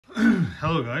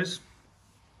Hello guys,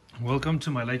 welcome to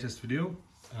my latest video.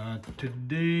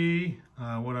 Today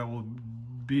what I will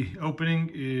be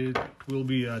opening, it will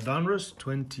be a Donruss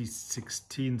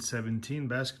 2016-17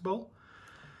 basketball.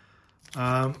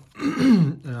 I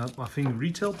think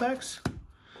retail packs,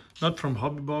 not from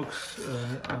Hobby Box,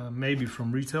 maybe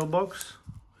from Retail Box.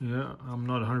 Yeah, I'm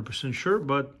not 100% sure,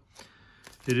 but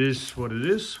it is what it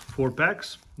is. 4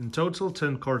 packs in total,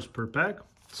 10 cards per pack,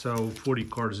 so 40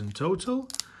 cards in total.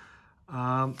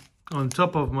 On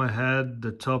top of my head,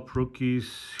 the top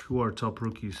rookies, who are top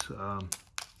rookies?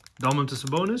 Domantas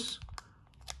Sabonis,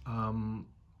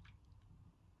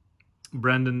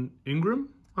 Brandon Ingram,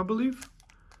 I believe.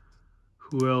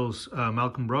 Who else?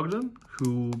 Malcolm Brogdon,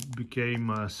 who became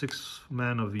 6th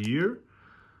man of the year.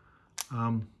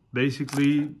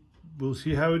 Basically, we'll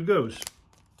see how it goes.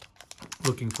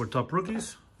 Looking for top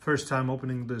rookies. First time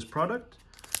opening this product,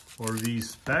 or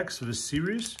these packs, this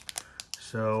series.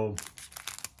 So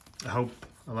I hope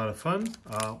a lot of fun.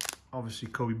 Obviously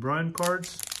Kobe Bryant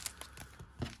cards.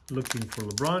 Looking for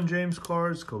LeBron James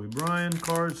cards, Kobe Bryant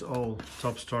cards, all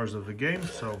top stars of the game.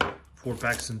 So 4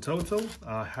 packs in total.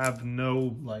 I have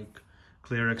no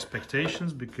clear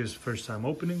expectations because first time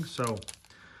opening. So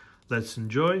let's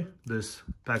enjoy this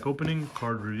pack opening,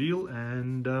 card reveal,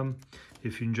 and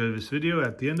if you enjoy this video,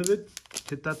 at the end of it,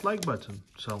 hit that like button.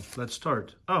 So let's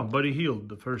start. Oh, Buddy Hield,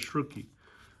 the first rookie.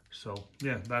 So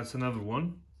yeah, that's another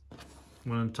one.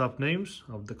 One of the top names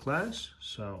of the class.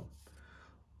 So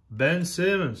Ben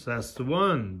Simmons, that's the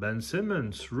one. Ben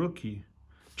Simmons, rookie.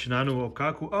 Chinanu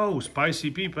Okaku. Oh,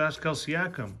 Spicy P, Pascal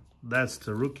Siakam. That's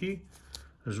the rookie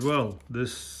as well.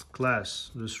 This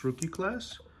class, this rookie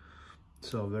class.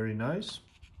 So very nice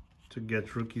to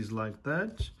get rookies like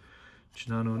that.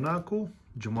 Chinanu Onaku,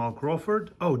 Jamal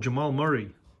Crawford. Oh, Jamal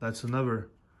Murray. That's another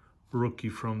rookie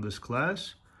from this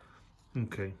class.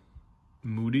 Okay.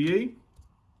 Moutier.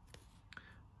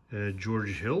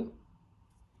 George Hill,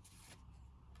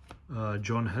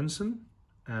 John Henson,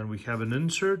 and we have an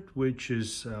insert which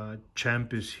is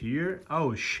Champ is here.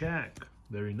 Oh, Shaq,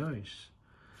 very nice.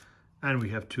 And we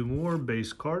have 2 more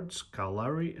base cards, Kyle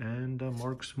Lowry and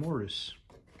Marcus Morris.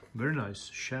 Very nice.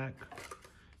 Shaq,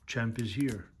 Champ is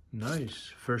here.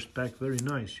 Nice. First pack, very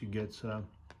nice. You get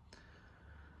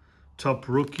top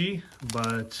rookie,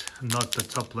 but not the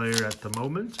top player at the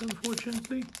moment,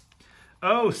 unfortunately.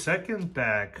 Oh, second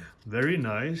pack. Very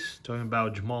nice. Talking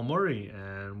about Jamal Murray.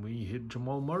 And we hit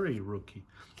Jamal Murray, rookie.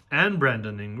 And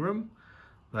Brandon Ingram.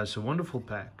 That's a wonderful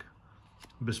pack.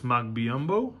 Bismack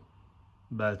Biyombo.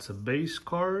 That's a base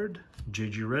card.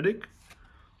 JJ Redick.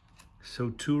 So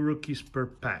 2 rookies per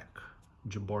pack.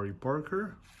 Jabari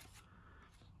Parker.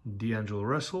 D'Angelo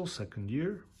Russell, 2nd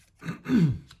year.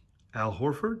 Al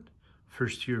Horford.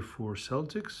 1st year for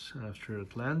Celtics after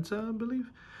Atlanta, I believe.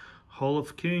 Hall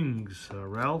of Kings,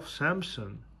 Ralph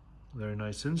Sampson, very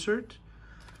nice insert.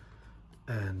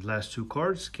 And last 2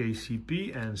 cards,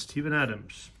 KCP and Steven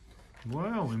Adams.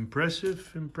 Wow,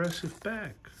 impressive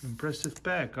pack, impressive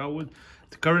pack. I would,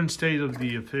 the current state of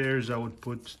the affairs, I would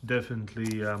put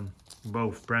definitely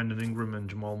both Brandon Ingram and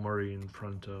Jamal Murray in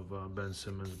front of Ben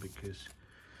Simmons, because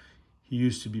he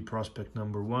used to be prospect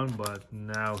number 1, but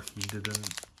now he didn't.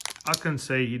 I can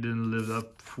say he didn't live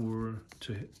up to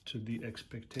the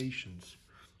expectations.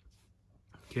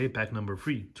 Okay, pack number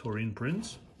 3, Taurean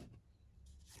Prince.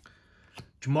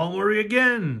 Jamal Murray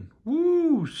again.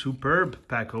 Woo, superb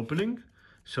pack opening.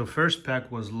 So first pack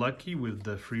was lucky with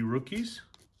the 3 rookies.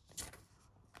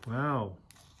 Wow,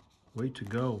 way to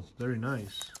go. Very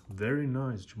nice,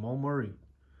 Jamal Murray.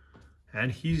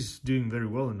 And he's doing very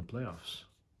well in the playoffs.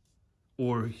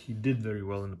 Or he did very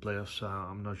well in the playoffs.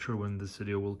 I'm not sure when this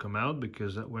video will come out,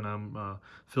 because when I'm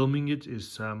filming it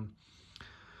is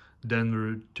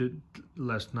Denver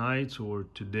last night, or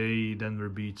today. Denver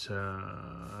beats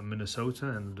Minnesota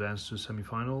and advanced to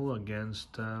semifinal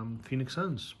against Phoenix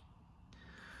Suns.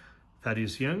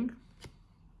 Thaddeus Young,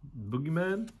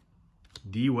 Boogeyman,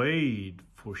 D Wade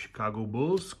for Chicago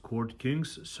Bulls, Court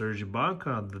Kings, Serge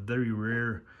Ibaka, the very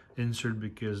rare insert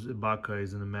because Ibaka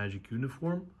is in a Magic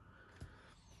uniform.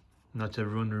 Not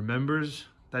everyone remembers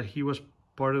that he was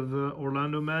part of the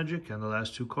Orlando Magic. And the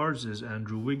last 2 cards is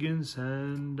Andrew Wiggins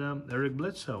and Eric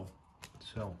Bledsoe.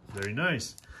 So, very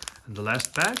nice. And the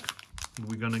last pack,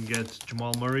 we're going to get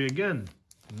Jamal Murray again.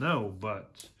 No,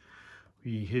 but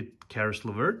we hit Karis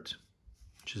LeVert,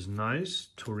 which is nice.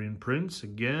 Taurean Prince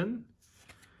again.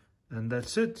 And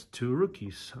that's it. 2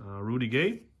 rookies. Rudy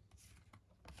Gay.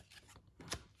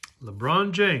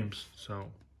 LeBron James.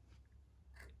 So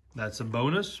that's a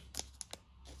bonus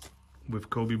with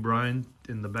Kobe Bryant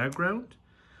in the background.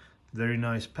 Very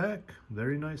nice pack.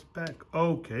 Very nice pack.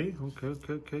 Okay.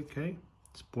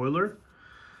 Spoiler.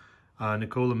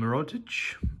 Nikola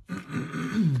Mirotic.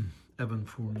 Evan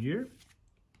Fournier.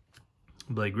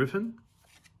 Blake Griffin.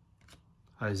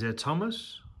 Isaiah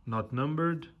Thomas. Not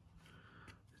numbered.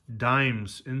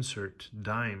 Dimes insert.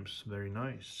 Dimes. Very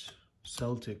nice.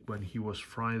 Celtic when he was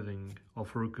thriving.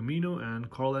 Alfaro Camino and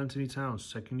Karl Anthony Towns.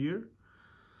 Second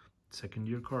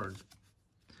year card.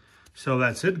 So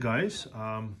that's it, guys.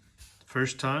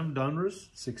 First time Donruss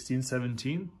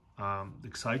 16-17.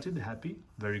 Excited, happy,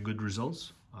 very good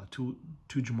results. Two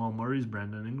Jamal Murrays,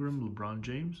 Brandon Ingram, LeBron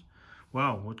James.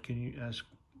 Wow, what can you ask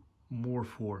more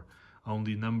for?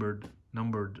 Only numbered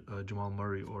Jamal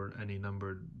Murray or any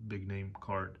numbered big name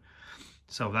card.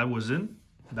 So that was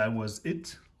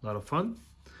it. A lot of fun.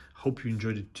 Hope you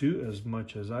enjoyed it too as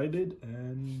much as I did.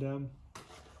 And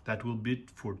that will be it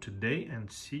for today, and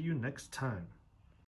see you next time.